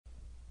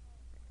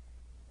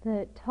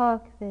The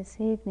talk this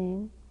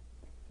evening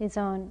is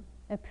on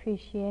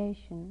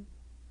appreciation.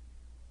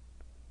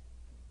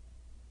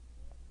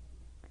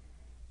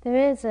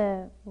 There is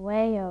a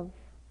way of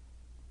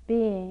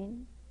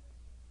being,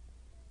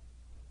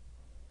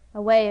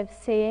 a way of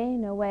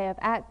seeing, a way of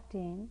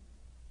acting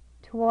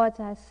towards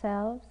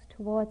ourselves,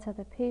 towards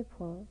other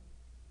people,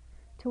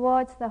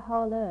 towards the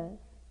whole earth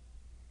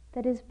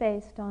that is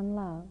based on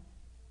love,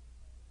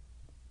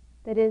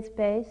 that is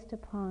based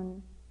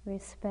upon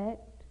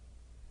respect,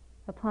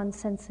 upon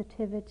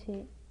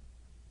sensitivity,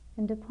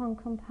 and upon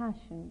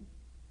compassion.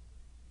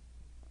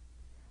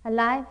 A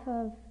life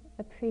of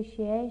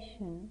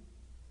appreciation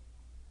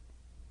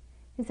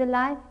is a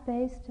life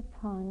based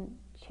upon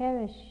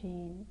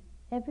cherishing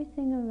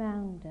everything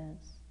around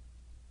us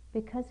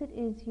because it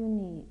is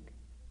unique.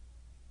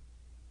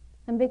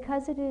 And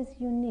because it is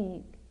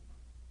unique,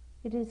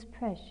 it is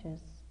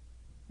precious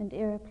and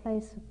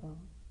irreplaceable.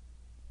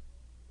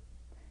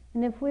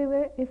 And if we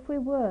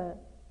were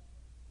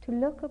to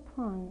look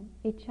upon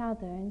each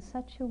other in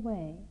such a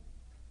way,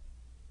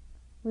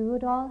 we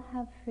would all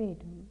have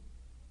freedom.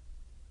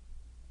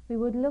 We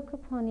would look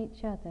upon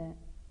each other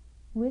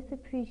with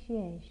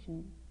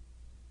appreciation.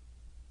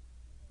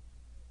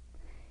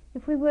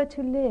 If we were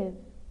to live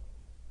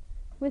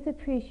with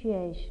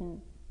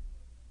appreciation,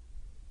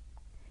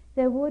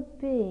 there would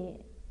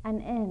be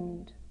an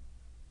end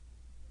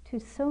to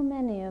so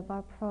many of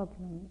our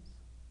problems,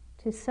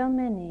 to so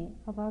many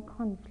of our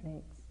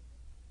conflicts.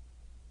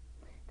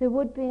 There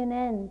would be an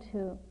end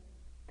to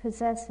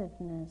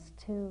possessiveness,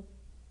 to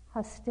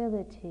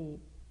hostility,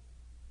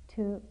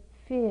 to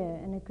fear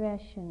and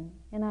aggression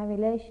in our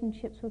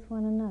relationships with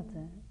one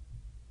another.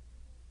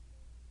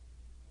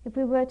 If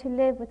we were to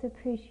live with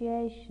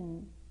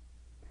appreciation,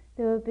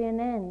 there would be an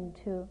end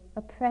to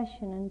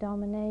oppression and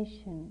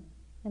domination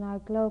in our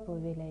global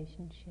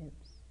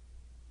relationships.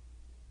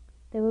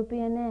 There would be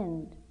an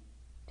end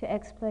to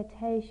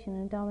exploitation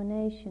and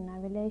domination in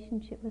our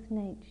relationship with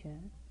nature.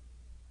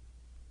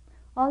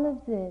 All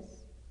of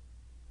this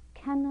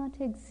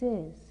cannot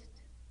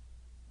exist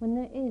when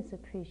there is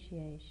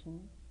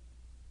appreciation.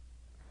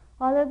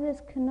 All of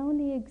this can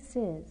only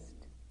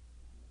exist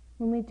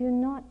when we do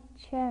not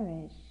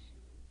cherish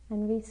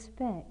and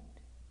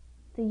respect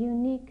the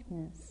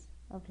uniqueness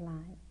of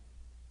life.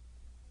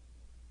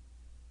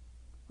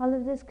 All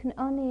of this can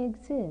only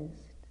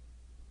exist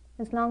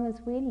as long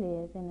as we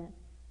live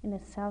in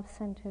a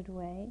self-centered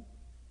way,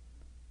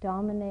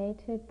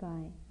 dominated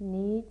by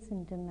needs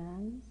and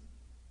demands.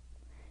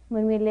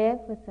 When we live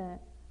with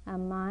a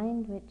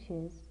mind which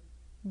is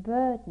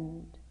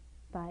burdened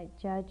by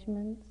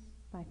judgments,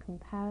 by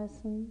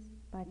comparisons,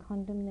 by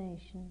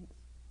condemnations.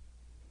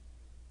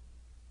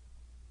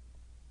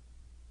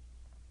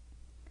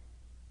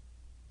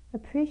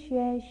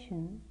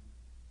 Appreciation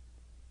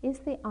is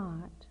the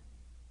art,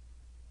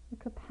 the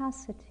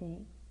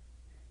capacity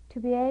to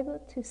be able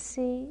to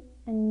see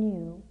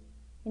anew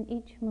in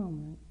each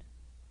moment,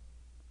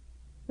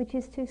 which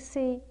is to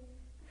see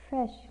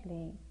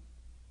freshly,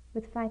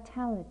 with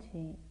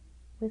vitality,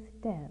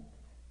 with depth.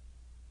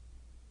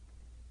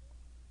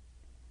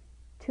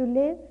 To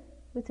live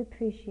with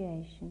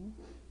appreciation,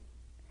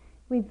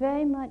 we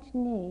very much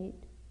need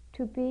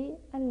to be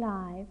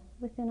alive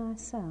within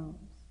ourselves,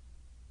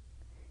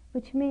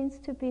 which means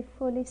to be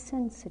fully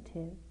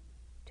sensitive,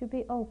 to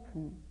be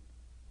open,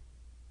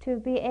 to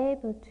be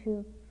able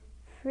to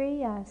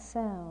free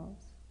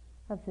ourselves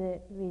of the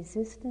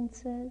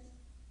resistances,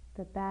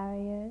 the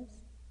barriers,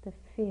 the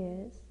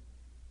fears,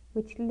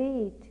 which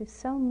lead to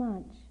so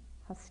much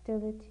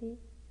hostility,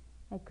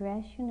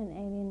 aggression, and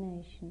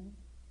alienation.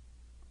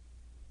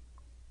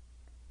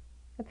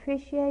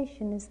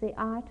 Appreciation is the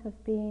art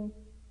of being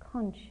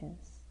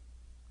conscious,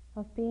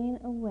 of being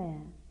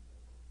aware,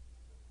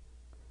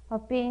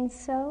 of being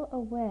so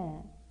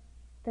aware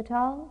that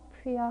all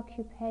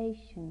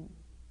preoccupation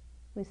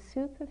with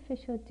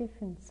superficial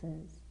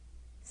differences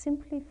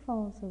simply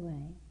falls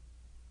away.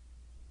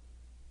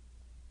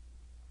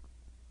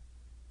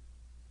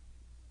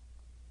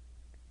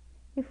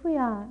 If we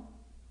are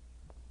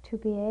to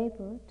be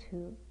able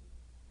to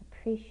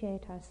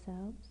appreciate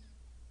ourselves,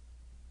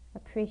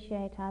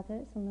 appreciate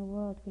others and the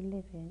world we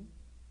live in,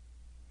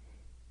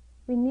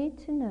 we need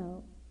to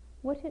know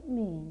what it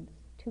means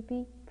to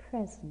be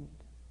present,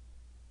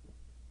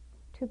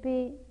 to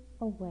be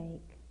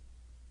awake,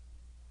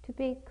 to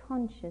be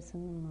conscious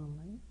in the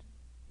moment.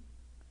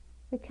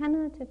 We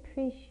cannot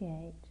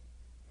appreciate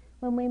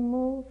when we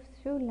move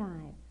through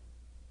life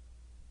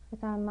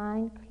with our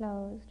mind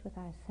closed, with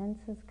our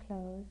senses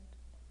closed,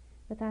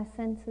 with our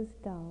senses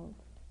dulled.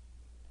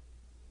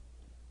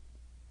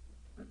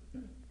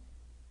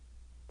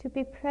 To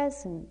be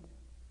present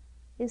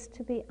is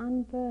to be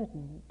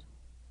unburdened.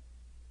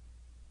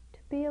 To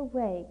be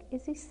awake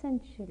is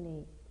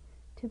essentially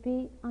to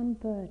be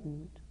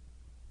unburdened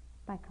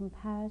by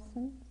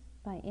comparisons,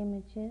 by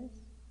images,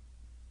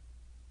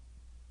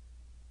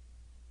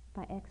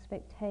 by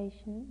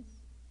expectations,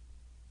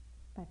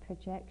 by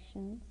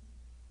projections.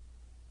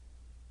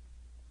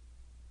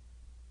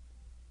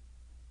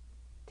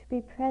 To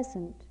be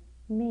present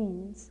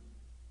means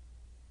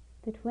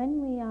that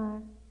when we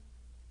are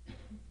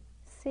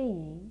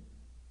seeing,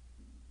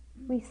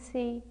 we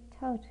see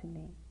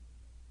totally.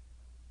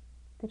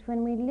 That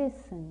when we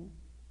listen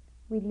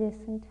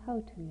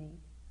totally.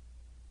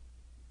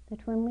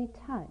 That when we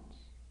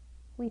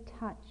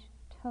touch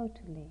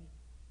totally,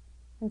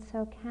 and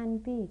so can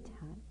be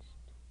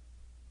touched.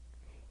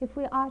 If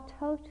we are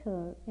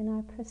total in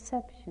our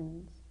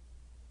perceptions,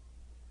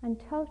 and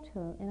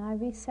total in our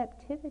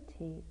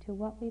receptivity to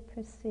what we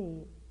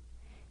perceive,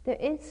 there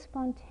is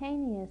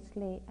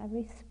spontaneously a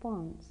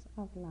response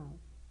of love.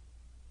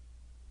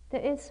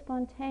 There is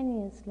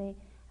spontaneously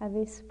a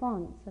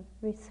response of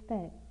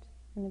respect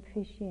and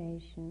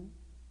appreciation.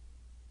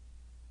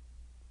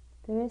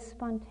 There is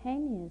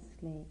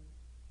spontaneously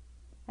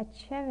a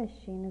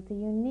cherishing of the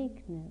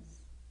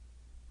uniqueness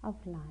of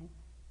life.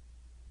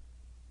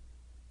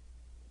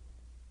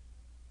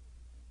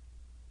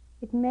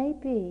 It may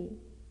be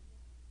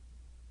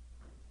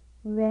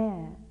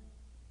rare.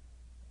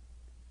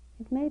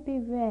 It may be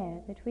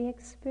rare that we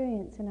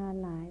experience in our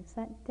lives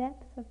that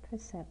depth of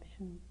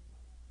perception.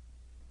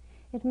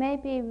 It may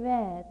be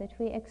rare that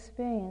we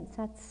experience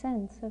that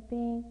sense of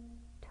being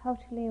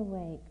totally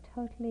awake,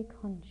 totally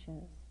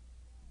conscious.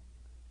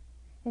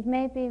 It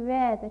may be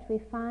rare that we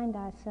find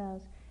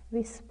ourselves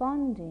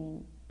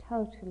responding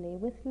totally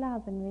with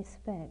love and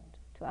respect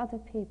to other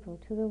people,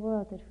 to the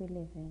world that we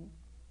live in.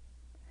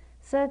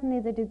 Certainly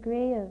the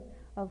degree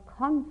of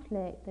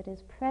conflict that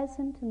is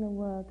present in the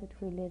world that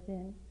we live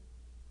in,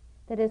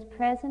 that is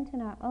present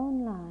in our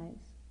own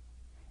lives,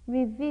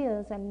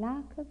 reveals a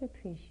lack of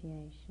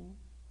appreciation,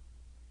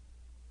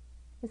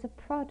 is a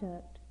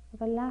product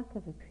of a lack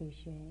of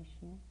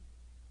appreciation.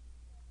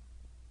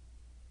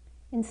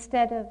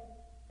 Instead of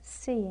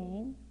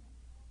seeing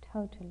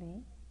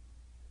totally,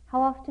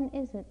 how often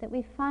is it that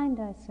we find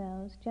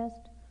ourselves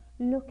just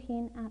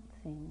looking at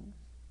things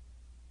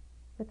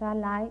with our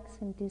likes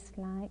and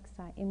dislikes,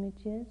 our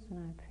images and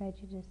our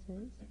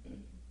prejudices,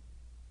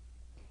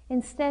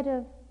 instead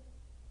of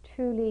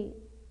truly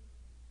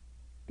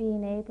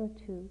being able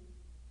to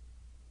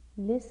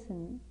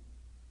listen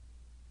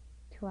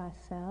to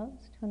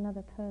ourselves, to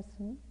another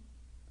person,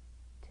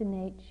 to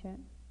nature?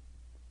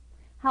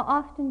 How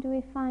often do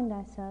we find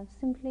ourselves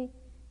simply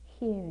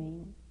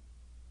hearing,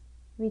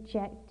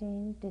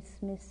 rejecting,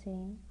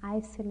 dismissing,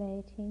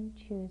 isolating,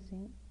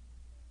 choosing?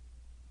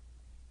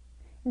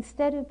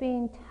 Instead of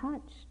being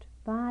touched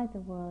by the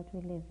world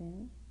we live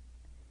in,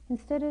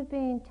 instead of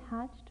being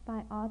touched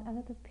by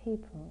other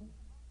people,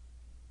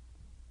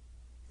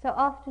 so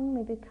often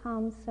we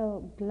become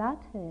so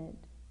glutted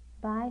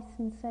by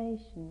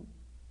sensation,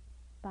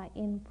 by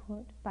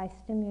input, by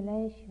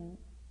stimulation,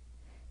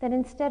 that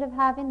instead of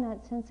having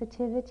that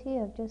sensitivity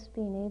of just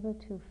being able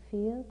to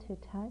feel, to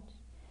touch,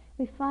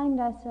 we find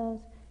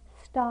ourselves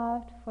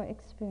starved for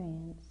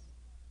experience,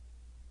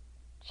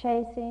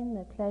 chasing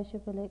the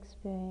pleasurable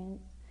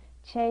experience,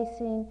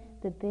 chasing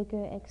the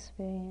bigger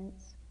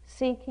experience,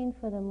 seeking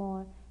for the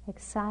more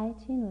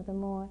exciting or the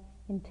more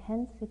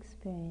intense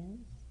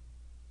experience,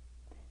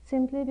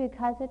 simply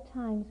because at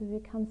times we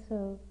become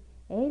so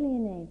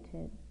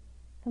alienated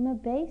from a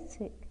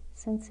basic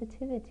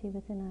sensitivity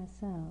within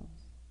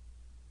ourselves,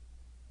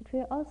 that we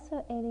are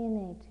also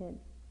alienated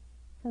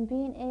from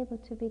being able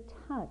to be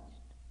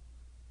touched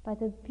by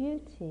the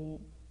beauty,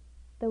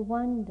 the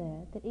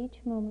wonder that each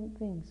moment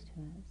brings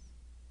to us.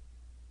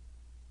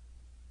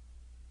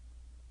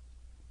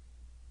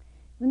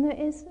 When there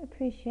is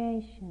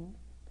appreciation,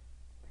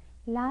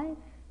 life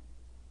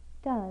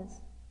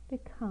does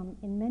become,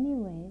 in many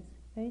ways,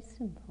 very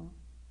simple.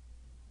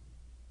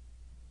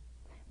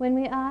 When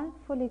we are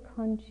fully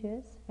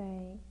conscious,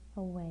 very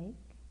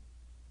awake,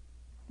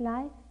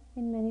 life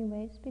in many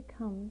ways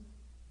becomes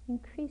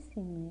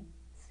increasingly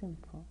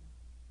simple.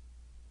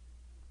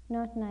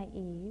 Not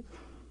naive,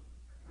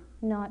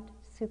 not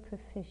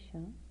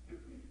superficial,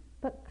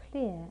 but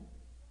clear.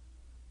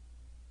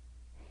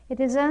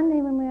 It is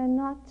only when we are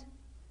not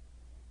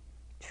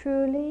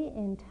truly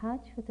in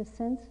touch with a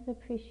sense of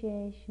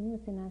appreciation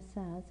within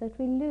ourselves that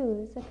we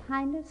lose a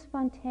kind of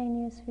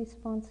spontaneous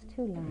response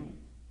to life.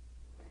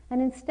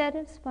 And instead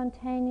of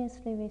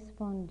spontaneously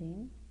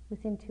responding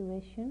with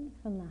intuition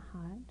from the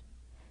heart,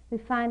 we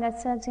find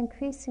ourselves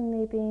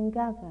increasingly being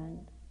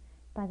governed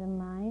by the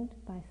mind,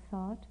 by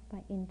thought, by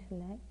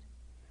intellect,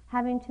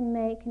 having to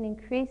make an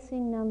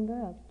increasing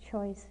number of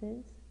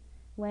choices,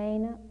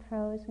 weighing up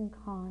pros and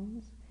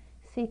cons,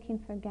 seeking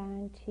for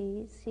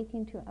guarantees,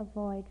 seeking to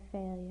avoid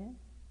failure.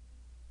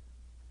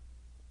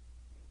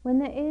 When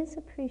there is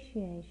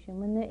appreciation,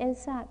 when there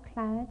is that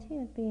clarity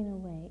of being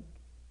awake,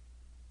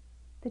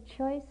 the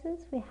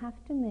choices we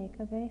have to make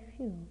are very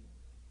few.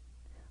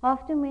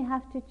 Often we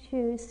have to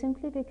choose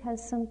simply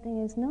because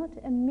something is not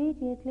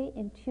immediately,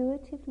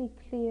 intuitively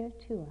clear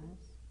to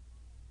us.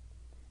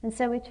 And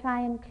so we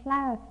try and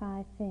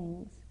clarify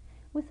things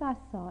with our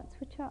thoughts,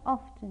 which are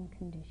often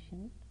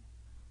conditioned,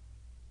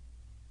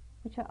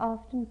 which are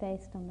often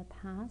based on the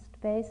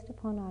past, based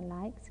upon our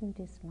likes and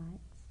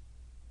dislikes.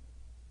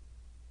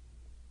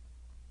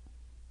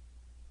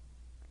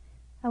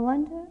 I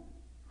wonder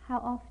how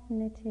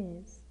often it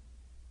is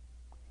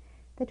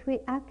that we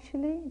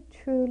actually,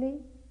 truly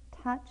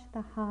touch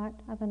the heart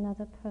of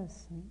another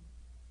person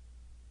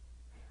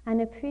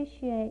and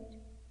appreciate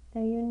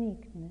their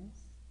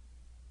uniqueness,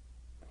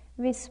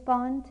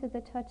 respond to the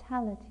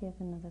totality of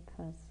another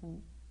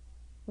person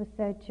with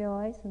their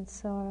joys and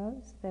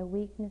sorrows, their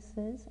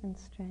weaknesses and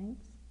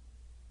strengths.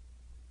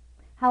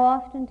 How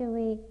often do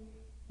we,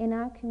 in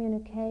our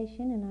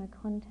communication, in our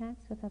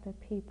contacts with other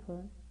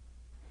people,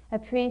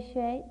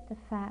 appreciate the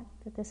fact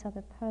that this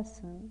other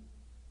person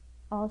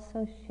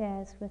also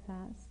shares with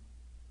us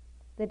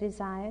the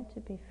desire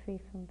to be free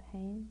from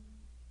pain,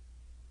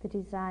 the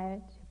desire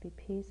to be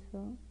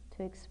peaceful,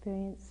 to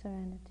experience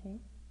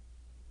serenity.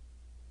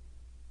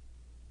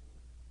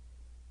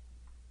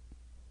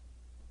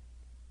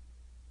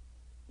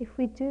 If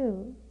we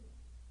do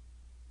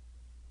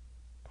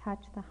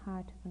touch the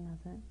heart of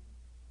another,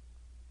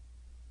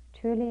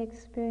 truly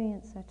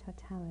experience their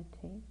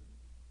totality,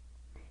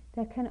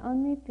 there can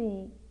only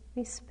be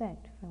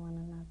respect for one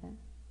another.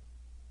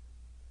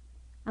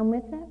 And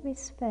with that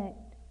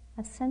respect,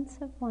 a sense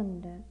of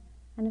wonder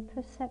and a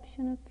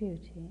perception of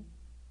beauty.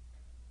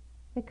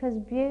 Because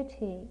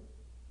beauty,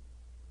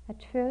 a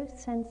true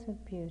sense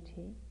of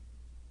beauty,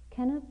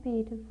 cannot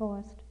be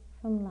divorced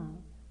from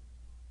love.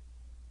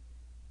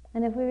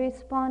 And if we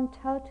respond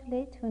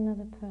totally to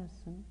another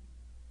person,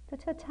 the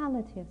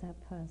totality of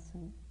that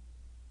person,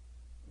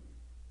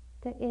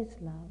 there is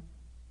love.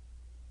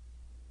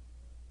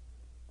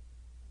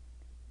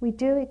 We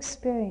do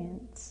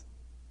experience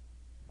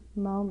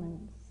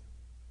moments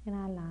in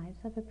our lives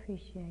of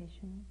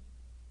appreciation.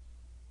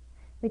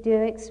 We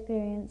do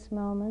experience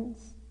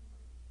moments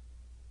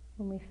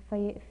when we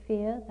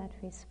feel that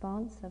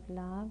response of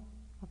love,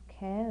 of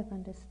care, of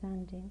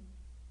understanding.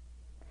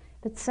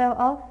 But so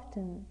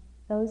often,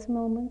 those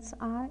moments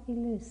are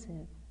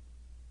elusive.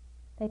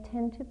 They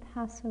tend to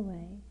pass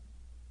away.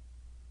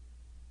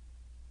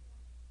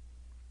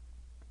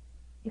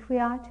 If we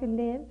are to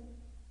live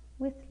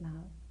with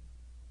love,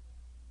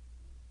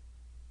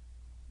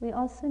 we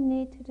also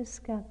need to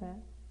discover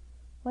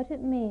what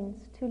it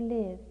means to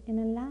live in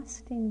a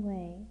lasting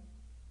way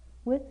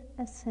with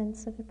a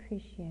sense of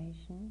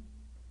appreciation.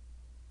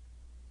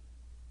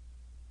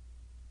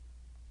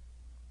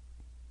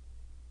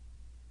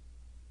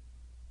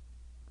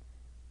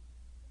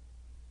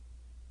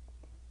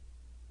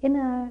 In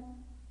our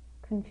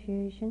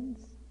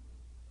confusions,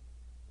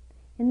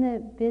 in the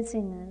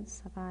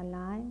busyness of our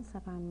lives,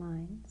 of our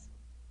minds,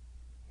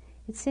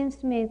 it seems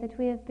to me that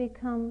we have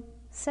become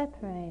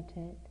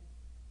separated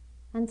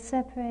and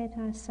separate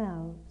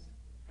ourselves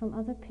from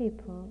other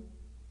people,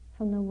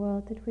 from the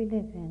world that we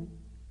live in.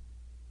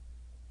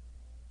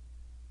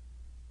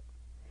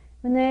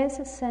 When there is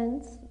a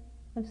sense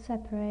of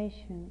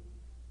separation,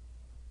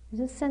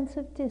 there's a sense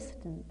of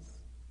distance,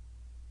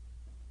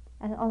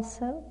 and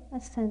also a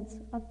sense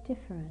of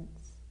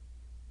difference.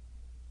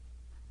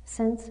 A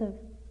sense of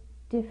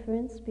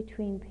difference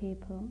between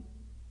people,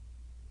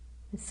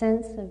 a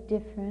sense of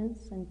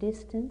difference and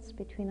distance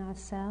between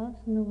ourselves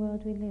and the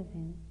world we live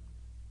in.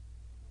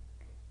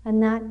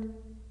 And that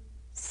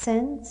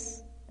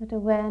sense, that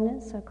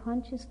awareness or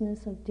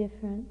consciousness of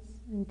difference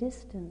and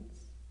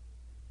distance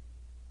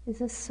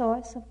is a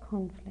source of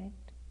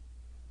conflict,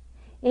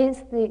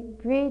 is the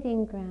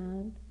breeding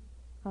ground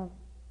of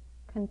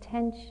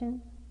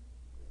contention,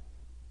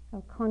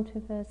 of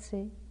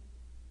controversy,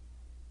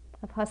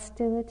 of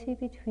hostility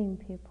between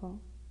people.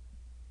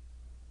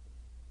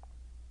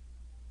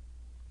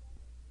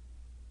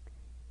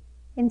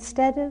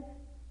 Instead of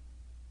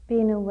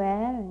being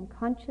aware and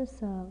conscious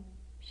of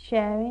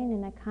sharing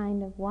in a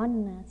kind of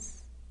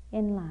oneness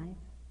in life,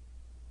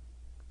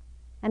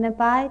 and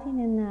abiding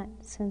in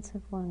that sense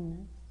of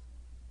oneness,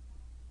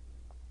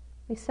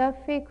 we so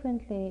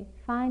frequently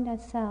find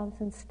ourselves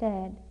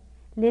instead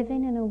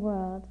living in a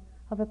world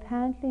of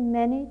apparently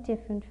many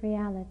different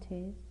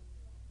realities.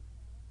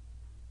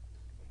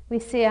 We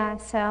see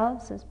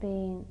ourselves as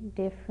being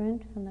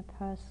different from the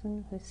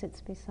person who sits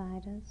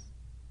beside us.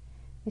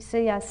 We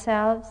see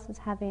ourselves as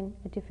having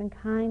a different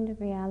kind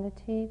of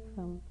reality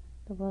from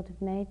the world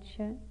of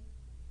nature,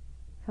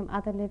 from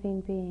other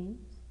living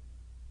beings.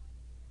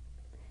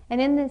 And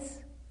in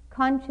this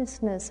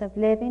consciousness of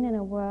living in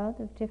a world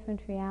of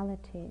different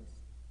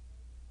realities,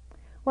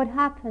 what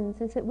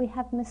happens is that we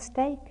have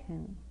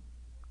mistaken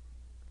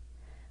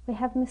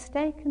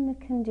the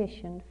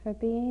condition for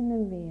being the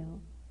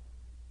real.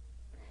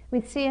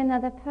 We see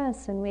another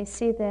person, we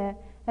see their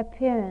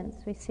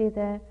appearance, we see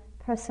their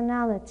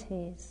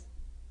personalities,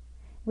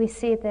 we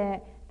see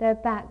their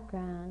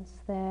backgrounds,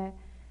 their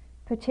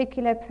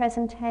particular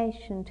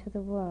presentation to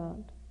the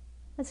world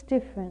as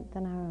different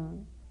than our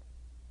own.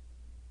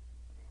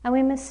 And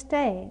we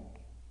mistake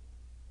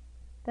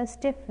those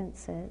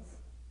differences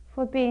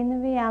for being the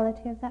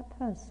reality of that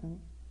person.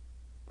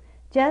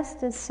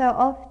 Just as so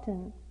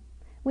often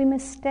we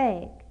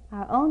mistake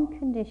our own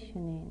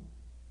conditioning,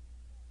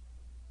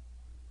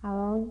 our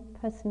own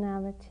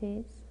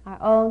personalities,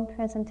 our own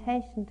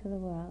presentation to the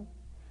world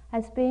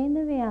as being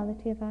the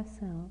reality of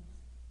ourselves.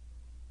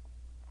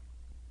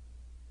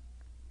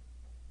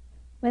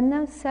 When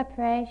those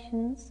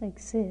separations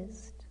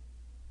exist,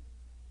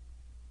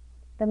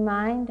 the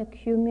mind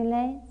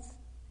accumulates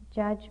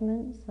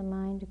judgments, the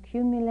mind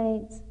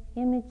accumulates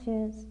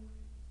images,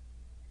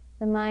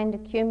 the mind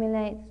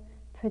accumulates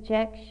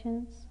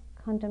projections,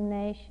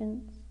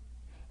 condemnations.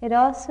 It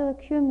also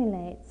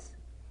accumulates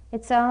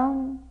its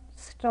own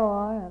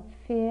store of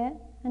fear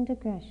and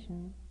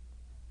aggression.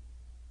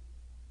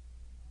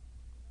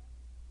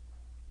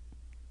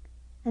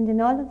 And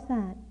in all of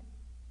that,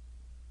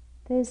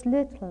 there is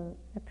little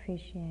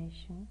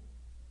appreciation.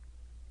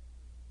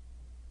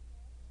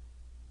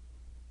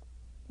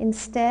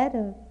 Instead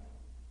of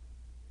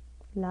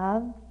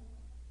love,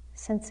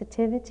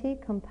 sensitivity,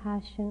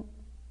 compassion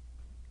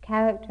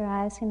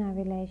characterizing our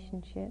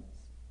relationships,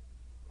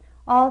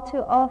 all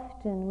too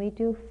often we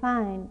do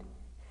find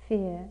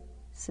fear,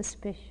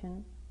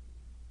 suspicion,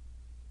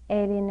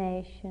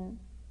 alienation,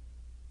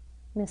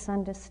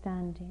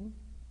 misunderstanding.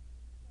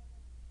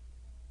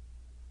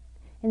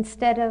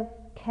 Instead of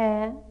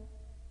care,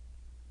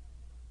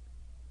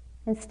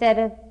 instead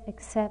of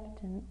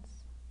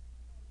acceptance,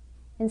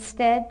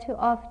 instead too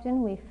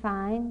often we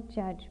find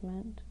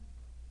judgment,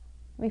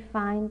 we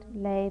find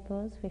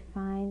labels, we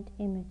find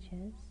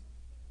images,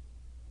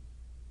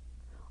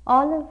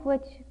 all of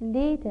which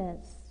lead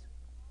us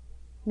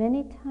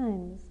many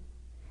times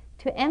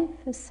to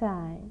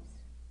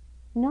emphasize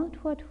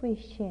not what we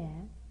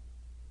share,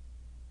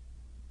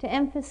 to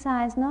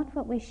emphasize not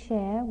what we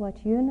share,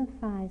 what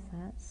unifies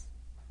us,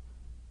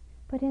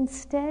 but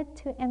instead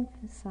to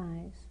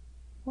emphasize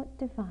what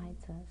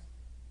divides us,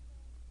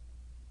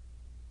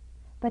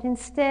 but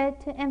instead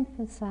to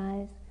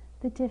emphasize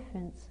the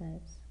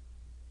differences.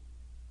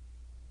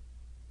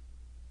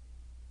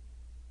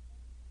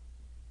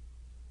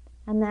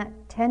 And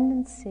that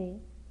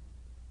tendency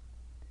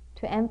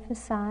to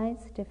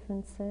emphasize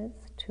differences,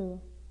 to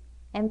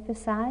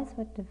emphasize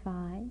what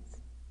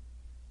divides,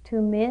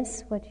 to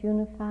miss what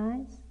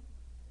unifies,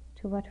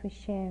 to what we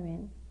share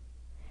in,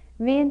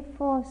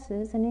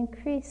 reinforces and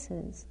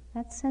increases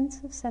that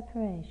sense of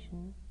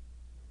separation.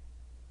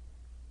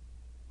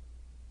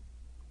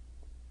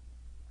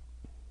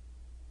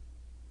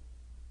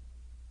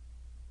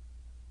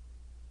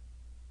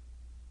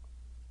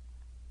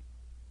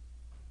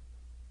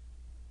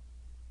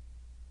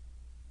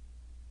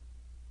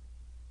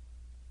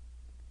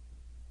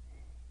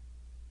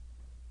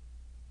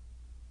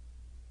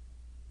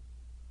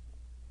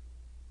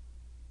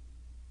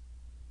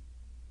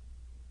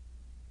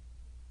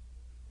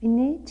 We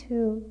need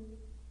to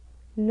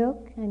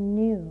look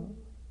anew,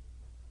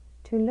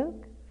 to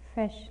look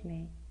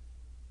freshly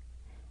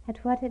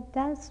at what it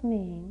does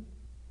mean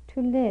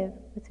to live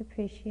with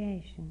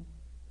appreciation.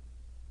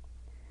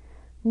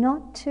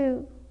 Not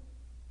to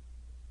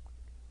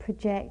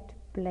project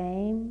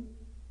blame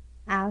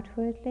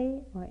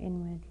outwardly or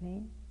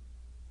inwardly,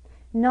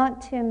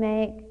 not to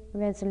make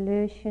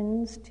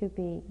resolutions to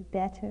be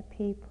better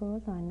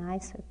people or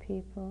nicer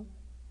people,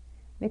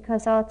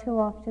 because all too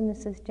often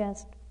this is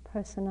just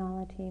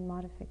personality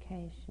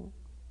modification.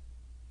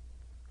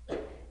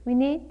 We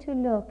need to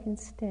look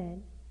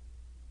instead,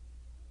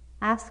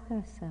 ask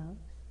ourselves,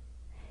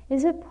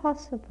 is it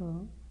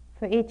possible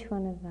for each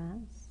one of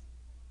us?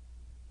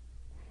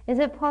 Is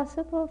it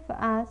possible for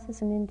us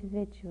as an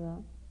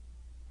individual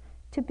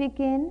to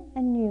begin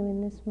anew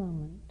in this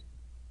moment?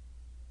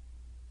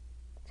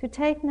 To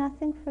take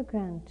nothing for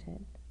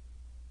granted,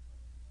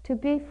 to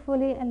be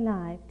fully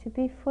alive, to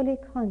be fully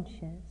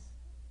conscious.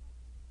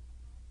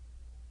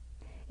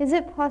 Is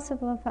it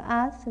possible for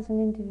us as an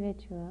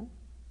individual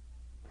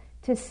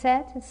to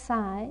set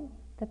aside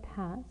the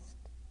past,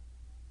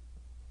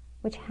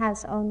 which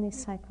has only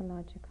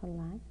psychological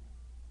life,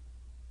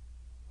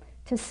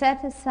 to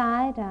set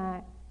aside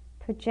our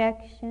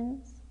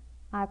projections,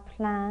 our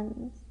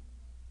plans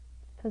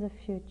for the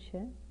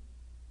future,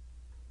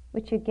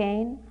 which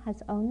again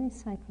has only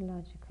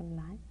psychological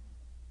life,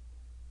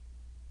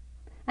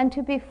 and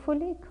to be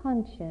fully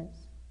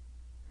conscious,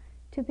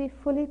 to be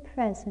fully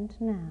present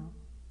now,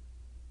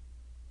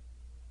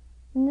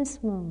 in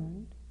this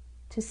moment,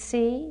 to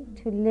see,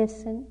 to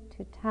listen,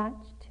 to touch,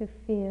 to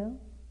feel,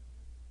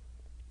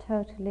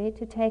 totally,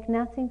 to take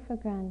nothing for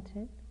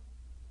granted?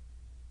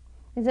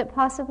 Is it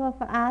possible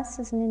for us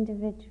as an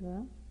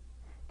individual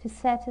to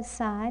set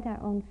aside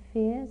our own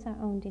fears, our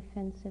own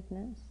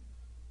defensiveness,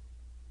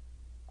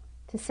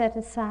 to set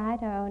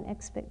aside our own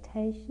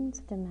expectations,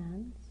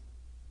 demands,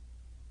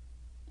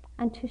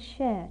 and to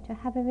share, to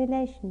have a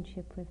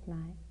relationship with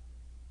life?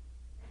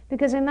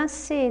 Because we must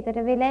see that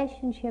a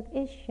relationship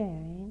is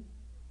sharing.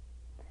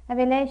 A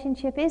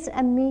relationship is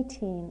a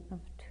meeting of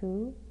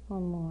two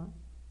or more.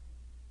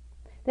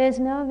 There is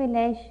no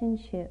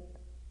relationship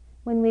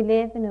when we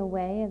live in a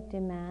way of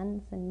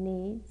demands and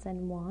needs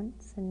and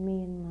wants and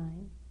me and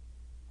mine.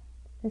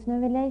 There's no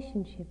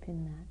relationship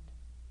in that.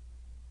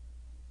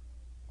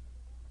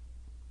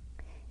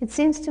 It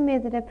seems to me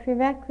that a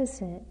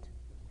prerequisite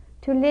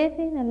to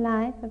living a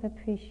life of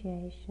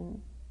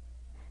appreciation,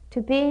 to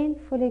being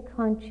fully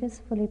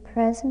conscious, fully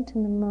present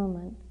in the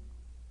moment,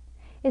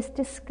 is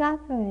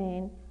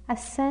discovering a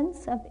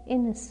sense of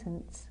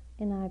innocence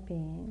in our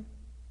being.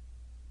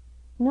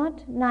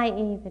 Not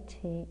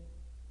naivety,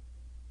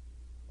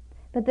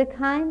 but the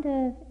kind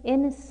of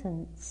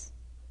innocence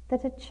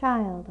that a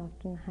child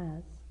often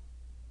has.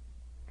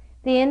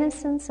 The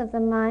innocence of the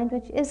mind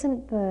which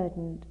isn't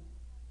burdened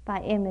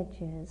by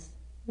images,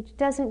 which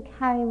doesn't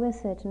carry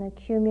with it an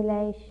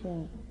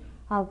accumulation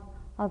of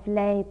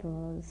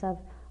labels,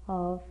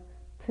 of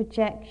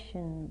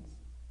projections.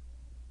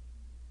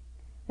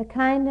 The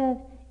kind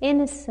of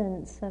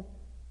innocence of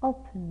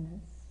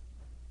openness,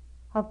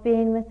 of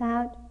being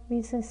without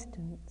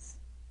resistance.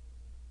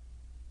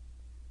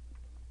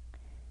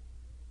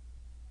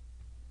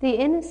 The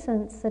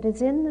innocence that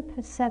is in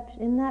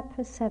that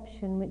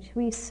perception which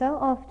we so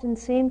often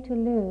seem to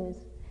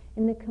lose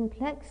in the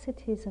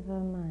complexities of our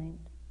mind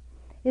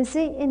is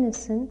the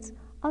innocence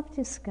of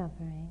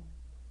discovering,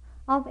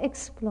 of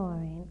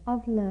exploring,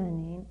 of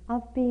learning,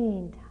 of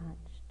being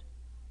touched.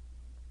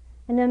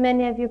 I know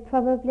many of you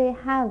probably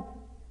have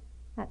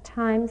at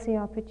times the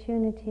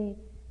opportunity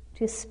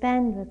to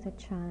spend with a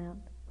child,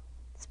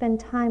 spend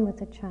time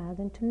with a child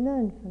and to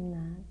learn from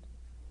that.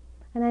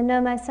 And I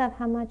know myself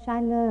how much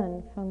I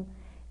learn from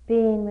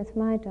being with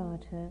my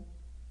daughter,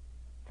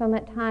 from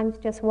at times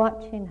just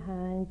watching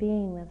her and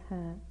being with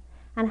her,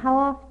 and how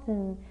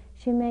often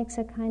she makes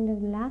a kind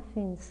of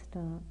laughing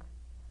stock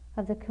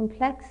of the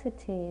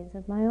complexities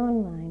of my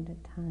own mind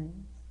at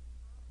times.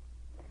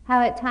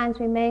 How at times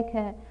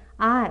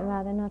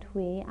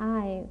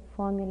I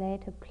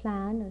formulate a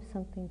plan of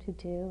something to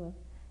do, of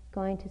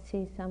going to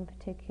see some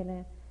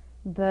particular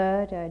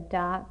bird or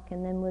duck,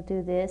 and then we'll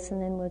do this,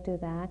 and then we'll do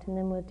that, and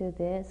then we'll do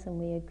this, and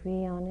we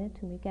agree on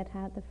it, and we get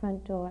out the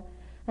front door,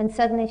 and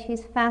suddenly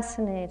she's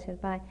fascinated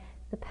by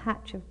the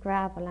patch of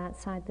gravel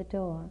outside the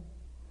door.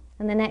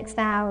 And the next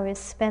hour is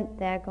spent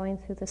there going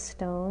through the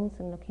stones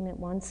and looking at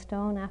one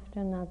stone after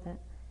another.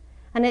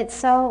 And it's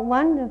so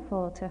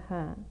wonderful to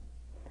her.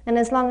 And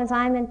as long as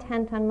I'm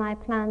intent on my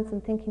plans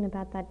and thinking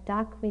about that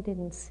duck we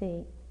didn't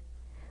see,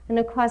 and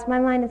of course my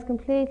mind is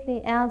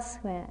completely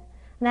elsewhere,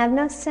 and I have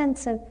no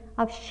sense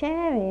of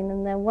sharing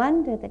in the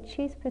wonder that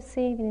she's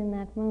perceiving in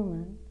that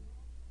moment.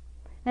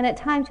 And at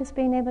times just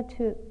being able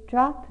to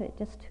drop it,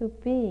 just to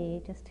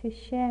be, just to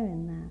share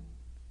in that.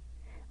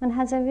 One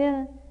has a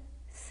real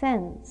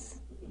sense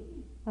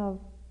of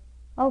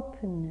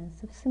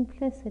openness, of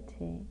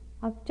simplicity,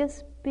 of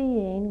just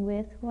being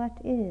with what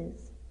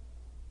is.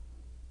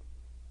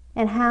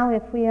 And how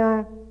if we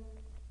are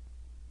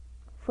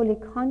fully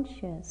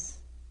conscious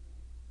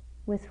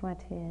with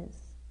what is,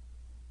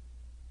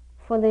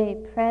 fully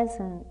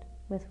present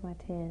with what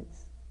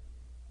is,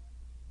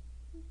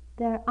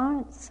 there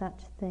aren't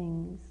such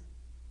things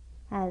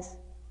as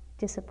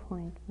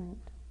disappointment.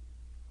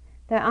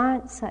 There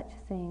aren't such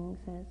things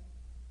as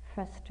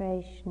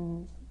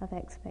frustrations of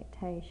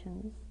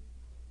expectations.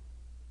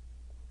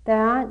 There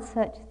aren't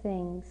such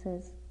things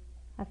as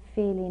a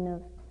feeling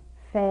of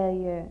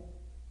failure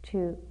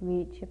to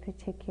reach a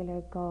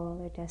particular goal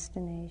or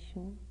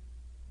destination.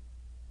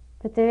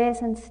 But there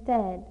is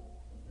instead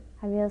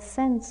a real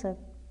sense of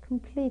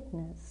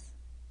completeness,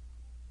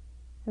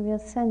 a real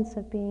sense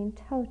of being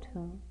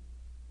total.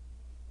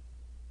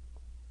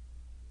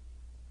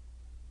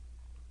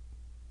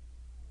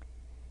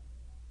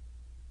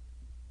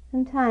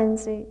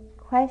 Sometimes we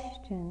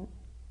question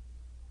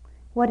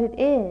what it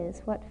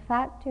is, what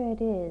factor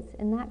it is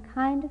in that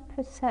kind of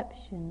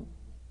perception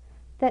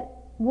that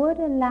would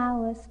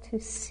allow us to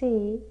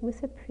see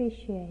with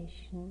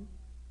appreciation,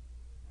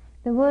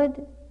 that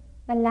would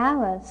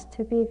allow us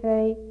to be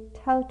very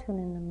total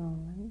in the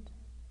moment.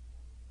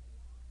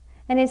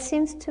 And it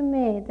seems to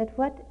me that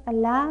what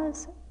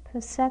allows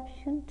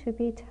perception to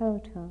be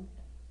total,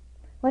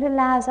 what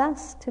allows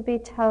us to be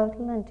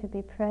total and to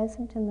be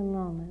present in the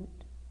moment,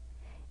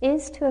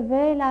 is to a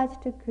very large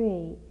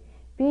degree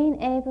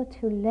being able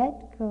to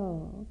let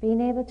go,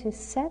 being able to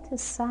set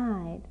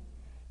aside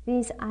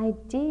these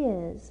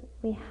ideas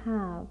we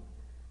have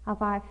of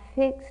our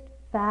fixed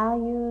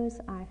values,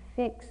 our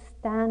fixed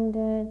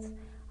standards,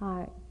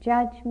 our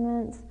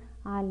judgments,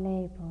 our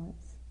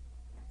labels.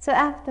 So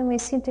often we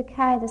seem to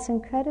carry this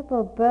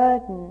incredible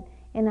burden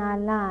in our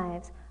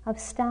lives of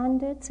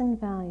standards and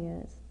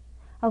values,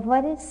 of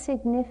what is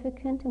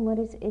significant and what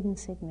is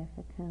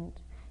insignificant,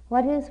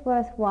 what is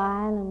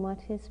worthwhile and what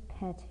is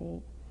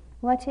petty,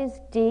 what is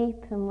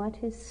deep and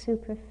what is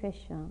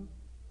superficial.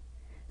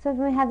 So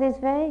we have these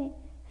very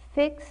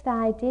fixed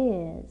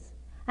ideas,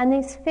 and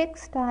these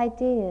fixed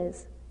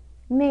ideas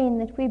mean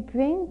that we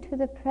bring to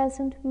the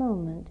present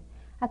moment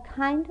a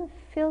kind of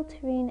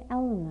filtering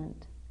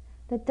element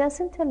that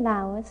doesn't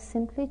allow us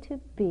simply to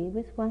be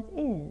with what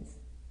is.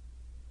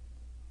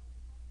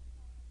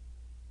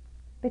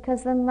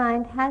 Because the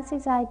mind has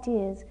these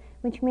ideas,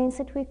 which means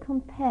that we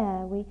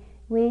compare,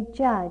 we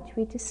judge,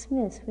 we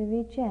dismiss, we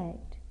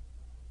reject.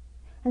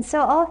 And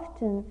so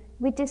often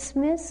we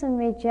dismiss and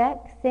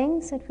reject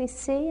things that we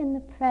see in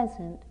the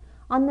present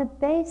on the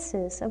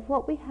basis of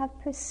what we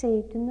have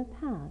perceived in the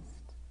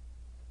past.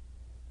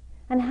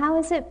 And how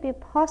is it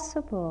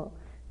possible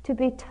to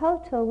be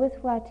total with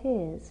what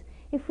is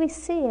if we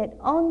see it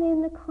only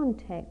in the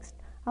context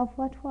of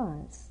what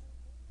was.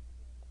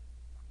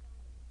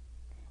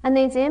 And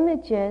these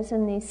images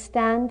and these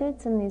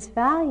standards and these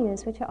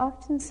values, which are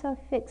often so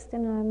fixed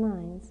in our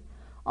minds,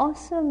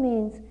 also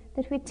means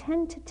that we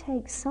tend to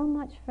take so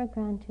much for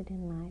granted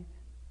in life.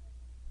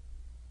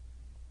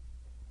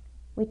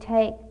 We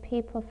take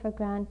people for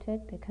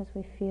granted because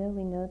we feel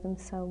we know them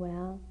so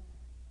well.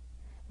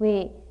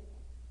 We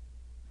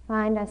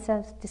find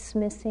ourselves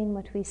dismissing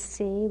what we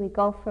see. We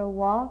go for a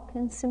walk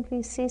and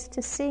simply cease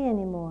to see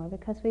anymore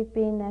because we've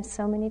been there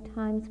so many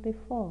times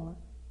before.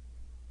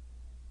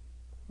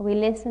 Or we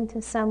listen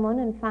to someone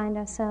and find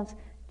ourselves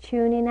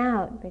tuning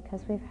out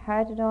because we've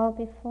heard it all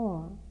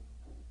before.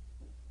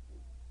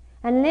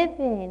 And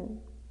living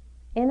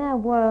in a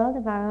world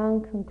of our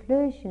own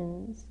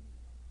conclusions,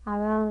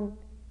 our own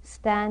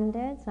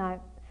standards, our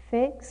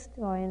fixed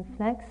or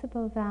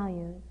inflexible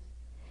values,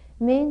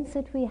 means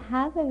that we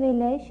have a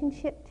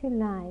relationship to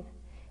life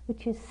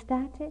which is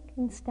static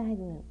and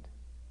stagnant.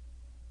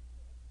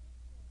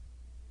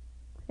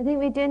 I think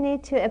we do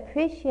need to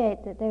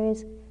appreciate that there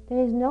is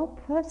no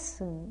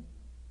person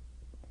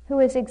who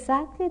is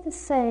exactly the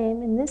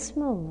same in this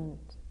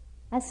moment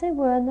as they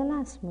were in the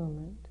last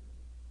moment.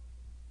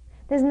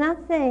 There's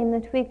nothing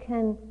that we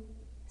can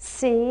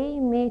see,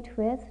 meet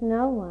with,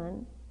 no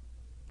one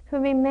who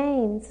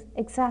remains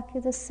exactly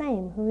the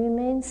same, who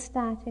remains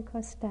static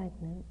or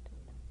stagnant.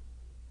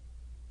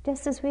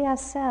 Just as we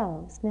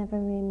ourselves never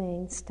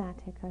remain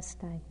static or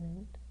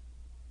stagnant.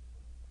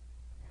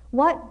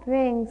 What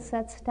brings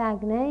that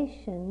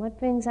stagnation, what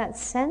brings that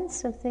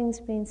sense of things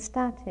being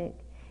static,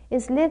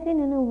 is living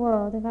in a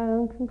world of our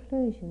own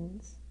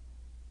conclusions,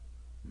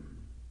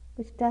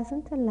 which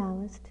doesn't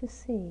allow us to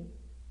see.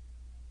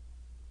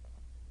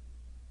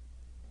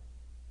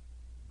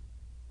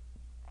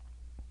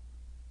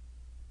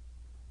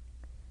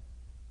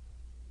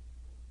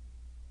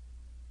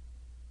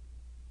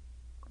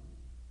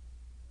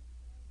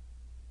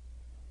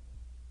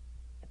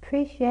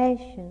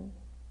 Appreciation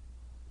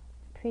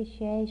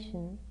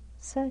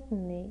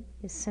certainly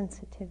is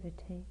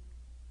sensitivity.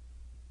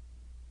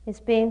 It's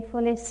being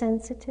fully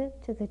sensitive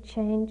to the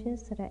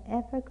changes that are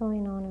ever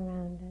going on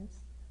around us.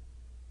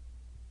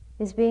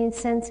 It's being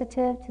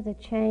sensitive to the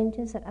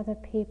changes that other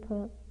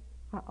people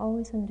are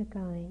always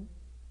undergoing.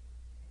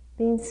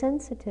 Being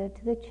sensitive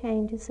to the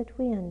changes that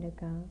we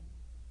undergo.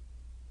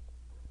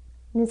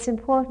 And it's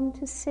important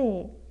to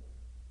see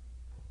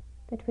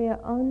that we are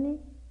only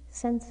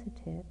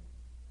sensitive,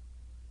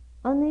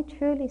 only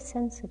truly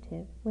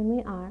sensitive when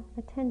we are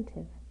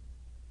attentive.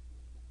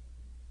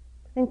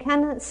 And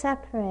cannot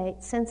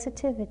separate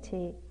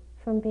sensitivity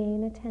from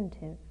being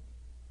attentive.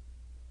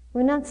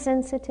 We're not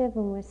sensitive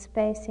when we're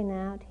spacing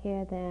out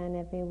here, there, and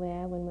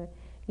everywhere, when we're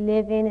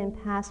living in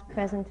past,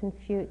 present, and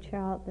future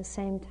all at the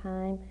same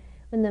time,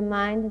 when the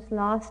mind is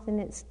lost in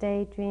its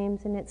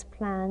daydreams, in its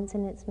plans,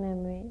 in its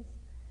memories.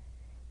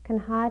 Can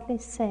hardly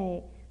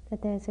say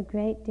that there's a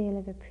great deal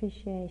of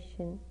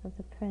appreciation of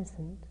the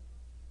present.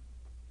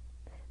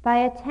 By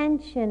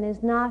attention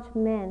is not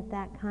meant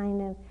that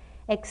kind of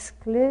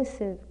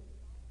exclusive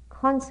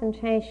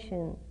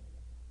concentration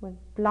with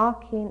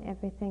blocking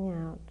everything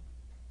out,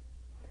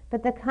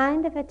 but the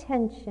kind of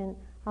attention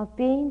of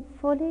being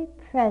fully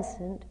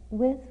present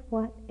with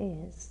what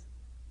is,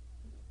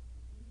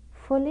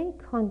 fully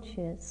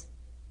conscious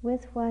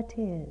with what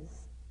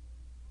is.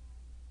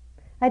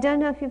 I don't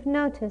know if you've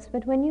noticed,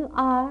 but when you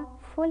are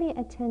fully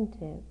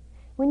attentive,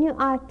 when you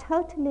are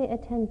totally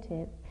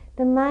attentive,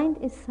 the mind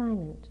is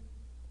silent.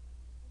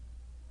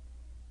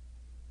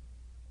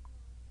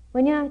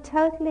 When you are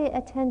totally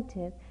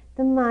attentive,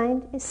 the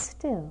mind is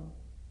still.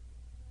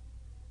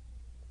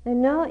 There are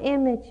no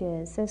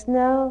images, there's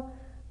no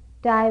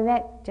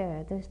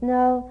director, there's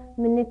no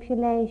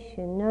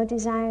manipulation, no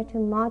desire to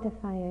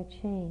modify or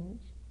change.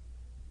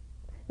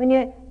 When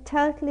you're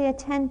totally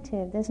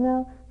attentive, there's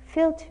no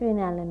filtering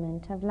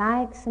element of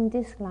likes and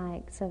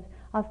dislikes,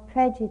 of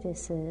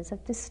prejudices,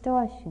 of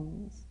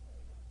distortions,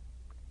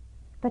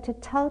 but a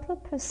total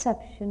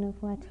perception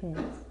of what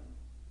is.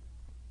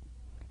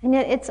 And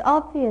yet it's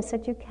obvious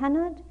that you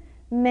cannot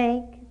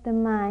make the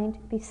mind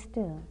be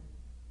still.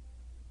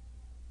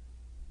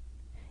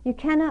 You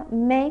cannot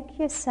make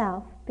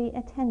yourself be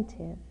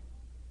attentive.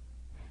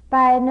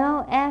 By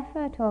no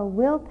effort or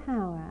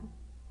willpower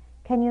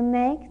can you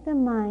make the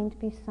mind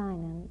be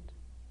silent.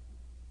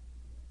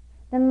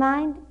 The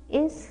mind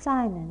is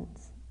silent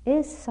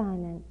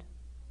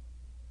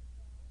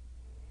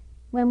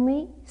when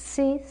we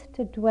cease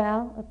to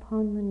dwell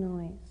upon the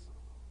noise.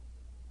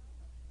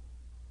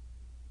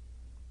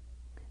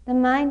 The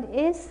mind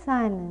is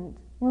silent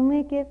when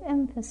we give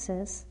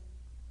emphasis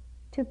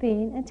to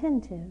being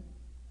attentive.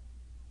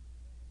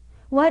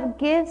 What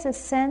gives a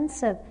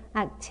sense of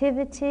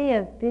activity,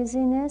 of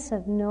busyness,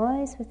 of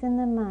noise within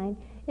the mind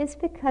is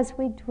because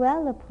we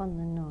dwell upon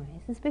the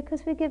noise. It's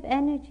because we give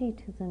energy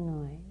to the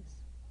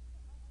noise.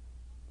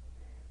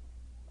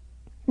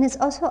 And it's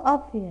also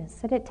obvious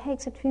that it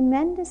takes a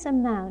tremendous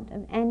amount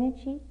of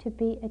energy to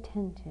be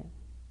attentive.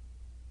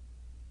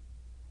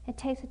 It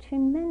takes a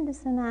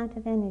tremendous amount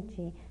of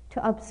energy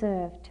to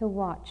observe, to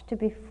watch, to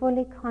be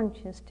fully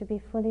conscious, to be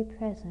fully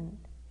present.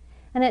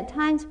 And at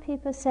times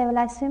people say, well,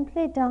 I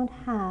simply don't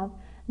have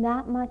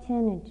that much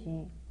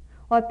energy.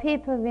 Or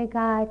people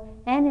regard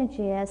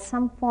energy as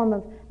some form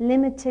of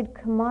limited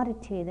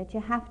commodity that you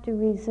have to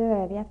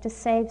reserve, you have to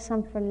save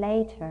some for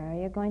later, or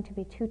you're going to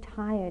be too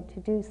tired to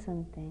do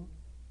something.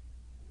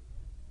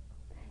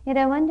 Yet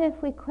I wonder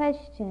if we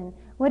question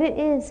what it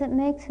is that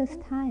makes us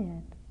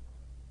tired,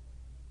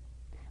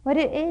 what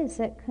it is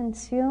that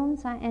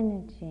consumes our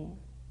energy.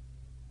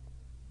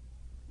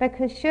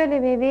 Because surely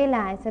we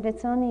realize that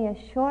it's only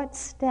a short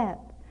step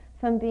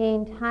from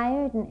being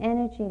tired and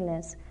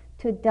energyless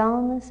to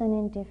dullness and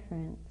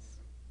indifference.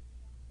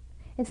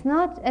 It's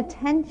not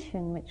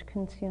attention which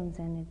consumes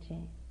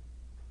energy.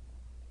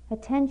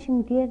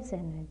 Attention gives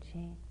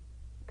energy,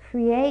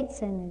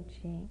 creates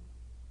energy.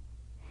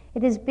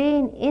 It is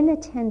being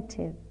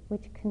inattentive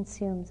which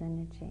consumes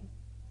energy.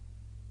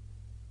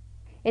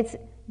 It's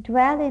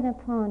dwelling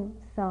upon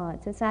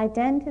thoughts, it's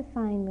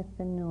identifying with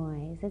the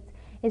noise,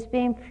 it's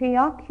being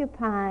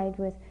preoccupied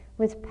with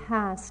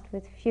past,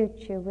 with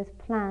future, with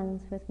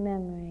plans, with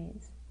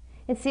memories.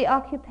 It's the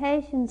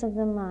occupations of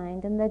the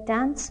mind and the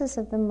dances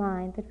of the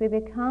mind that we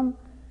become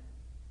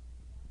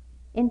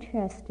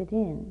interested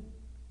in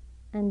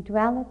and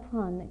dwell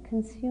upon that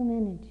consume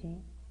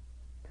energy.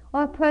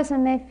 Or a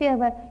person may feel,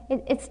 well,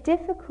 it's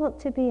difficult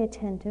to be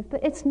attentive,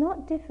 but it's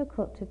not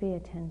difficult to be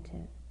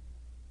attentive.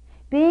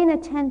 Being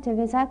attentive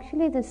is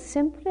actually the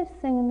simplest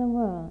thing in the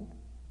world.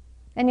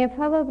 And you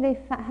probably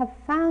have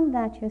found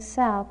that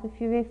yourself if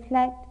you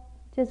reflect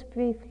just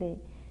briefly.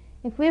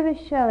 If we were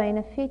showing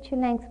a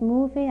feature-length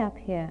movie up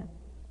here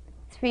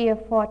 3 or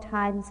 4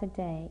 times a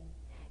day,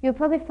 you'll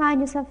probably find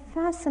yourself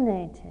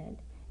fascinated.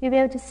 You'll be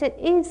able to sit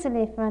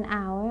easily for an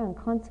hour and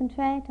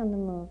concentrate on the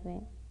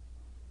movie.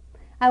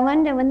 I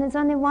wonder, when there's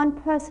only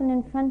one person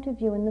in front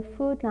of you in the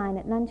food line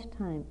at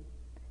lunchtime,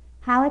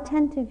 how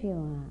attentive you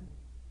are.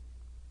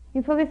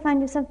 You probably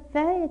find yourself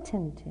very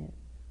attentive.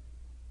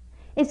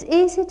 It's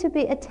easy to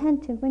be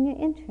attentive when you're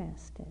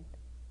interested.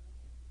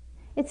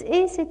 It's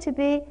easy to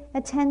be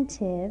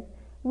attentive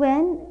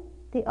when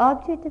the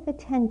object of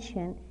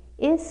attention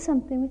is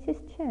something which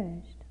is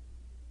cherished.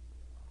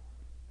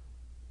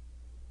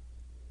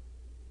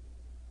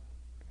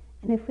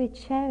 And if we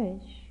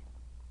cherish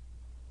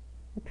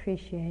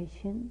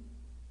appreciation,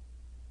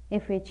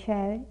 if we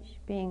cherish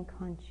being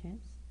conscious,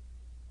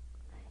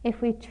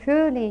 if we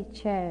truly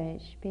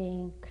cherish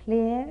being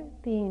clear,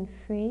 being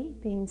free,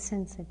 being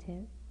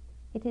sensitive,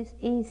 it is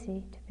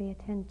easy to be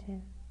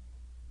attentive.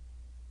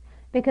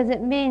 Because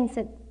it means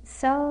that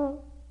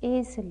so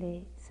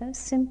easily, so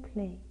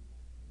simply,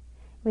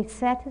 we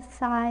set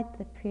aside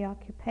the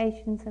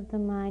preoccupations of the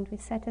mind, we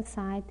set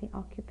aside the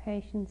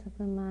occupations of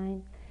the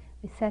mind,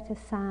 we set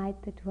aside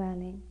the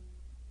dwelling,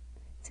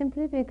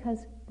 simply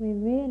because we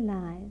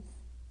realize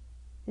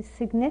the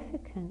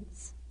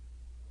significance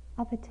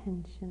of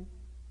attention,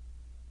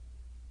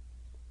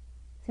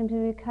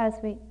 simply because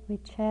we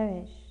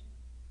cherish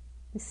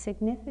the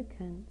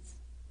significance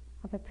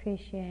of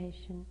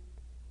appreciation,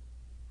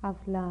 of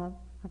love,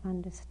 of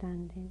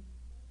understanding.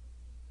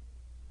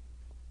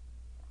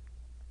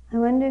 I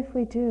wonder if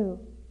we do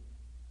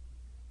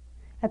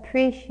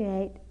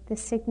appreciate the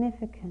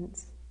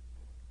significance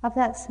of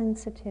that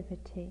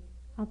sensitivity,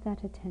 of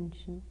that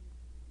attention.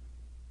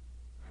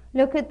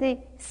 Look at the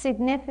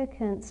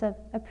significance of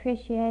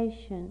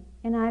appreciation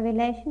in our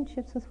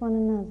relationships with one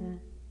another.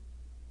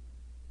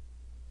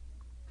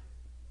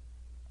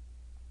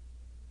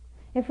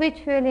 If we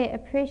truly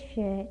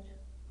appreciate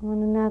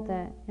one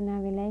another in our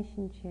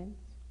relationships,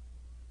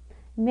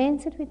 it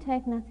means that we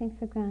take nothing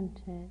for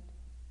granted.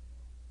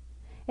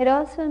 It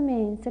also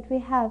means that we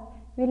have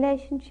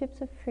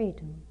relationships of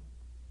freedom.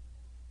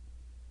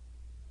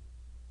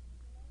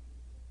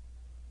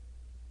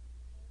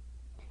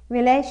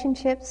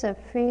 Relationships of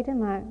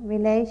freedom are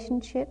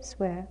relationships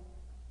where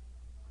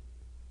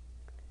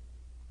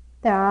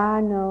there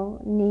are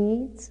no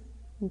needs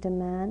and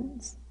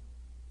demands.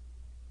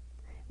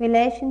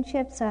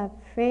 Relationships of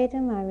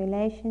freedom are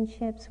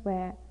relationships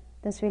where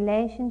those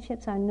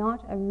relationships are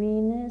not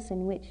arenas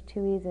in which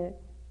to either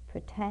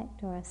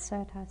protect or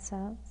assert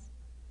ourselves.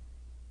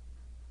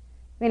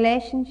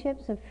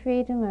 Relationships of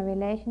freedom are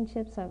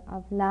relationships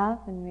of love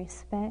and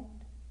respect.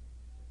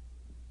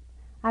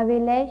 Are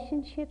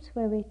relationships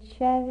where we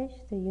cherish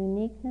the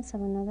uniqueness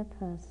of another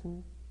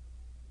person.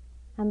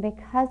 And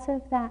because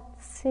of that,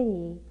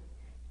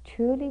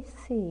 truly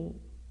see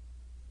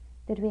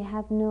that we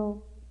have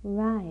no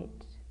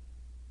right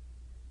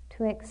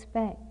to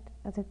expect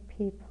other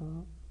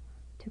people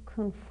to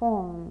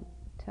conform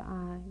to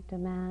our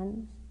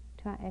demands,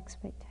 to our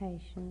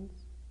expectations.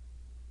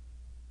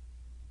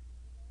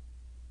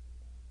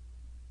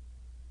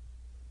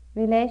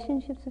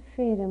 Relationships of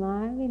freedom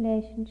are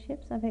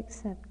relationships of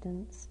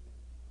acceptance.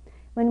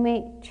 When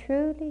we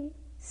truly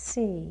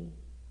see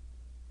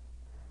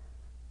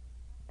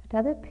that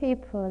other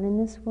people in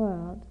this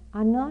world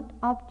are not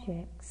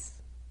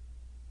objects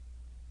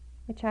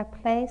which are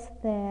placed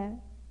there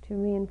to to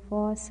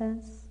reinforce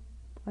us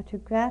or to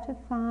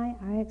gratify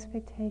our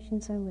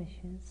expectations or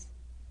wishes.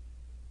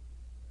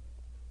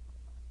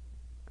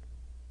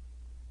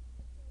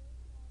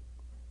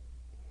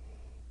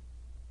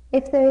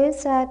 If there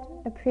is that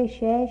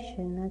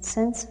appreciation, that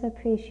sense of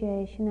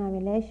appreciation, our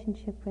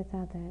relationship with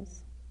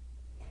others,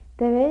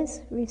 there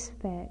is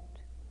respect.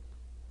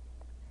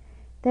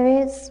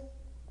 There is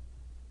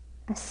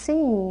a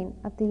seeing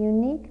of the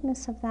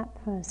uniqueness of that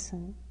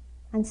person,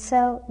 and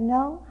so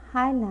no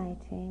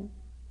highlighting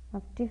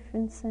of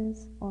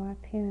differences or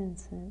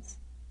appearances,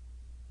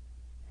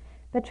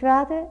 but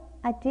rather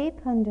a deep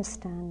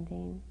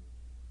understanding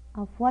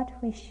of what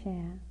we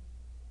share.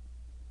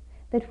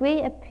 That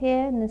we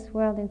appear in this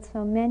world in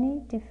so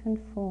many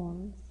different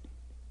forms,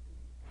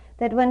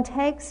 that one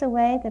takes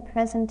away the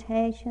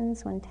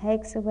presentations, one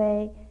takes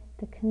away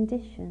the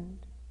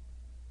conditioned,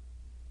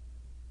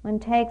 one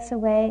takes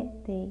away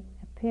the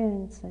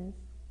appearances,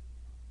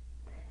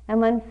 and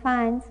one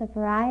finds a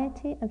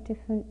variety of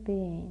different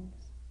beings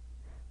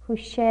who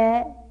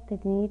share the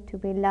need to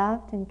be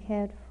loved and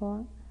cared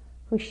for,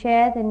 who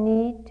share the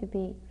need to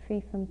be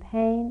free from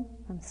pain,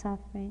 from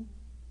suffering,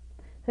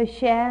 who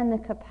share in the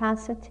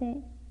capacity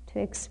to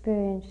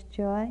experience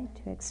joy,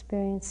 to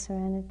experience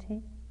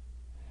serenity.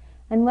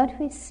 And what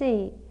we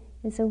see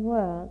is a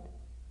world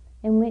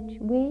in which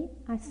we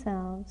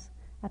ourselves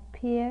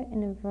appear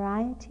in a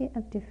variety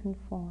of different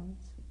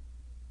forms.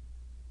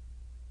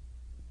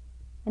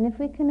 And if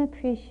we can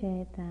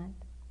appreciate that,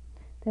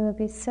 there will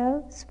be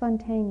so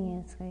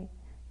spontaneously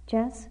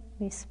just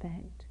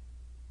respect.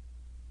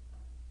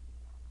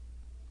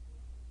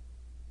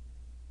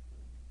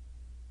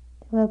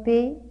 There will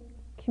be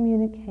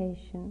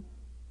communication,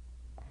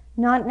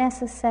 not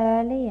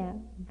necessarily a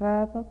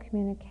verbal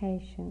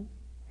communication,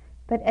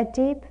 but a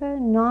deeper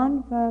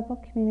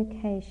non-verbal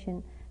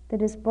communication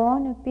that is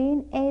born of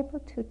being able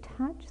to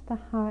touch the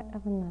heart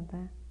of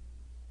another,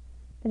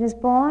 that is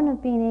born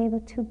of being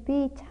able to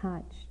be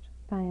touched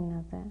by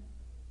another.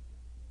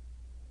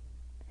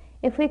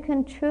 If we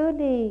can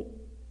truly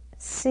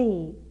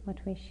see what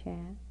we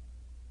share,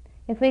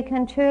 if we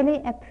can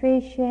truly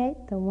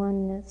appreciate the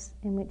oneness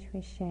in which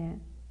we share,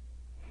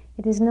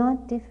 it is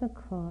not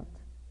difficult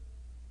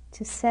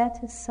to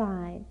set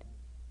aside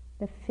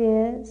the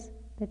fears,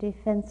 the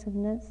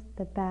defensiveness,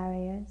 the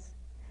barriers,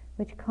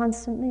 which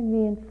constantly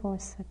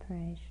reinforce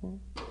separation.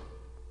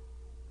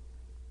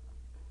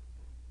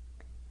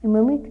 And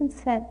when we can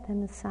set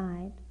them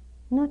aside,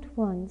 not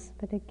once,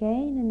 but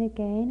again and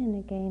again and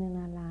again in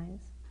our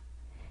lives,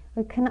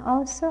 we can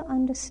also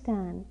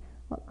understand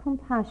what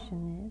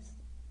compassion is.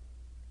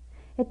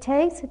 It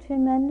takes a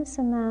tremendous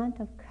amount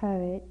of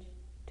courage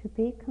to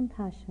be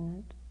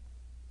compassionate,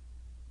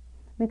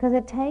 because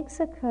it takes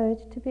a courage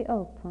to be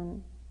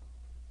open.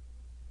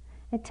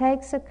 It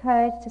takes a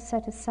courage to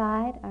set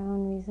aside our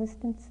own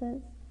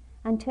resistances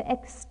and to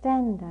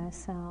extend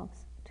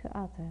ourselves to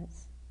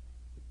others.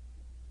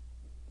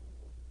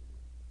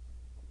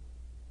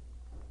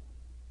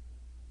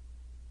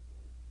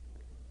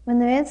 When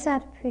there is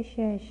that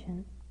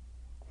appreciation,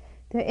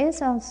 there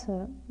is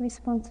also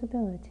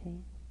responsibility.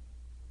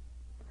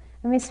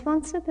 And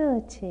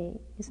responsibility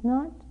is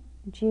not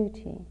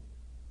duty.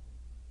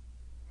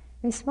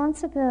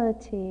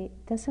 Responsibility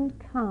doesn't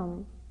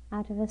come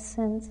out of a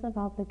sense of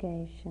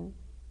obligation,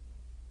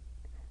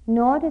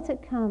 nor does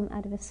it come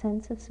out of a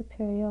sense of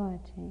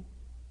superiority,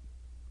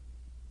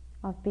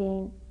 of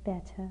being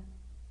better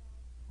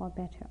or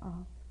better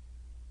off.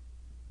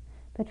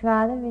 But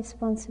rather,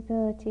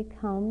 responsibility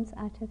comes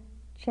out of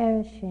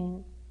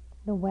cherishing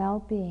the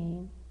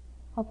well-being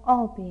of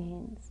all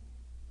beings,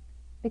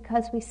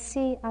 because we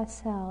see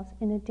ourselves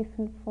in a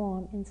different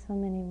form in so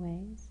many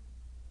ways.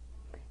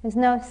 There's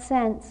no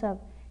sense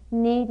of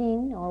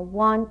needing or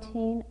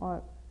wanting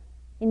or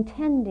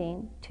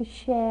intending to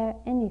share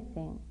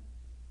anything.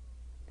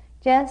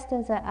 Just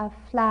as a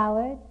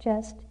flower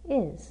just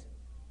is.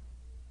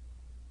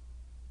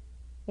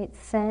 Its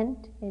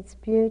scent, its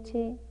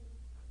beauty,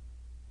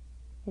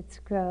 its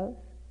growth,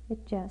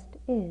 it just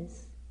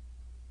is.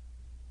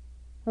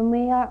 When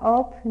we are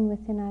open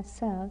within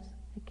ourselves,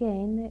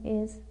 again, there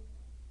is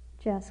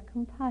just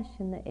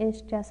compassion, there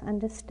is just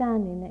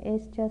understanding, there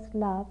is just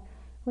love,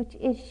 which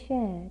is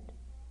shared.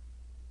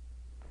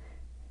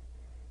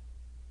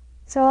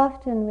 So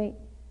often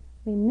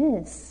we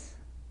miss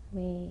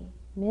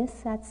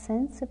that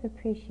sense of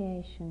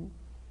appreciation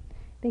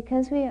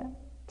because we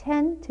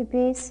tend to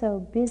be so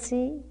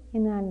busy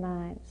in our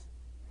lives,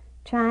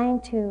 trying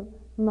to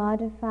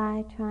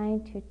modify,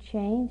 trying to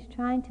change,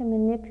 trying to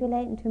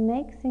manipulate and to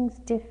make things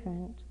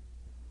different,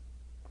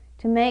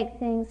 to make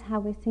things how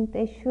we think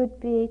they should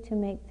be, to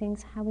make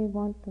things how we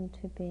want them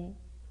to be.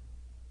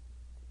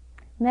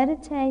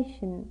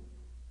 Meditation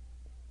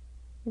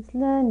is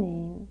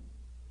learning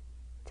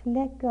to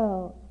let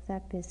go of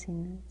that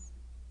busyness,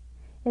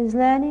 is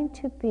learning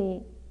to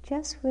be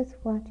just with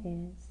what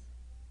is,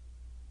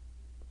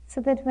 so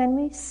that when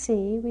we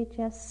see, we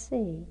just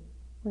see.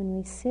 When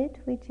we sit,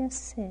 we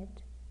just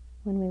sit.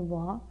 When we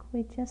walk,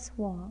 we just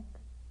walk.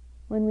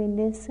 When we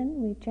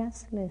listen, we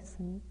just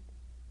listen.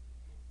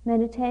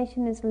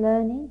 Meditation is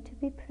learning to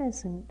be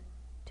present,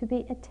 to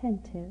be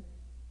attentive,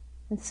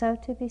 and so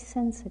to be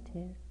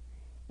sensitive,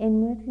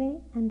 inwardly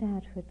and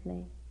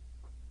outwardly.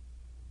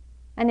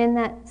 And in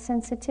that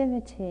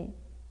sensitivity,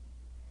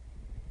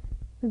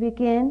 we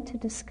begin to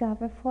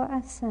discover for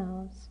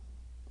ourselves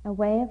a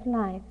way of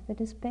life that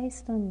is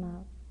based on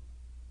love,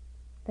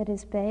 that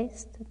is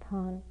based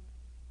upon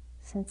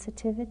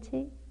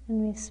sensitivity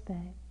and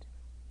respect.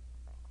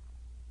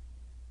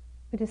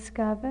 We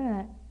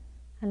discover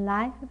a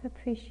life of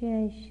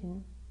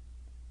appreciation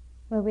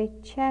where we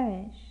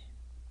cherish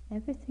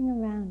everything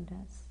around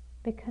us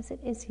because it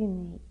is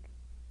unique.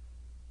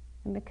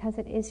 And because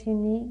it is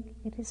unique,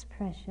 it is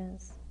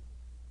precious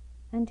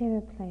and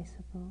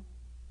irreplaceable.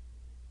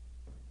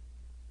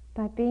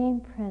 By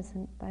being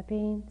present, by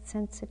being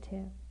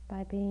sensitive,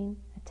 by being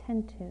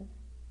attentive,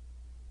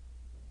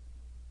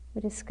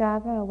 we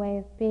discover a way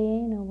of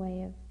being, a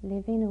way of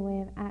living, a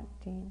way of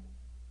acting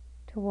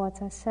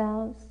towards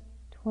ourselves,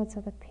 towards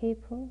other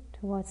people,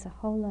 towards the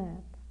whole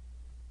earth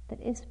that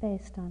is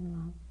based on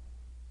love.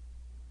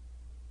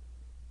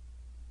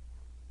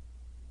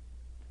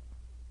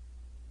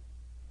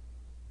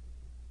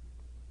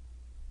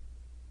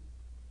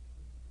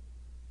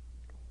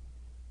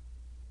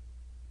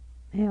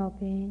 May all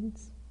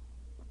beings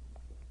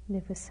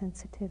live with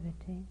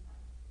sensitivity.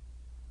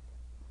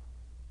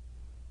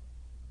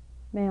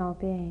 May all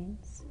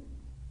beings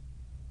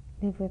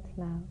live with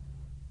love.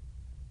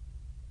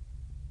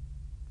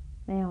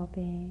 May all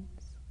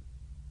beings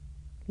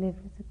live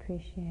with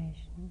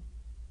appreciation.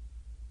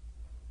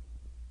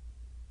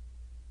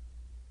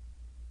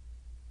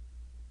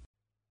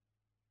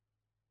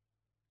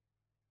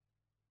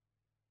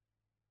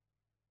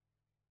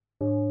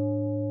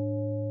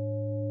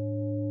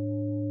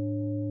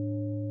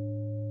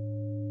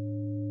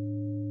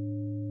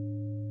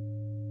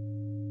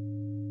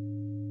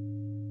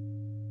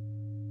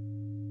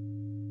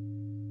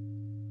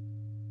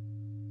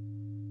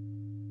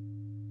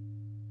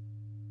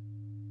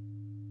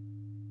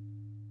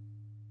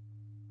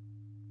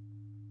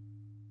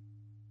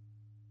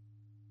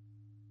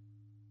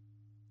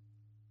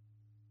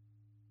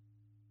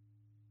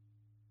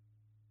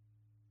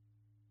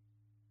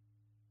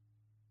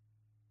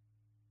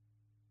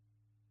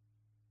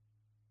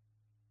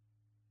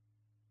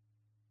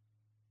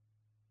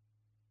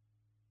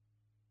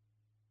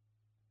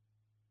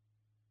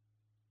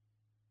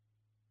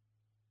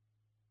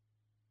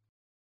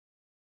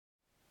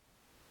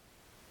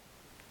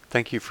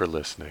 Thank you for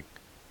listening.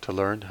 To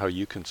learn how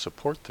you can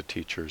support the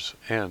teachers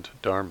and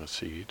Dharma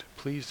Seed,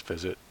 please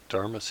visit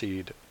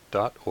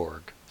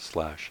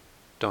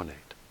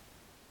dharmaseed.org/donate.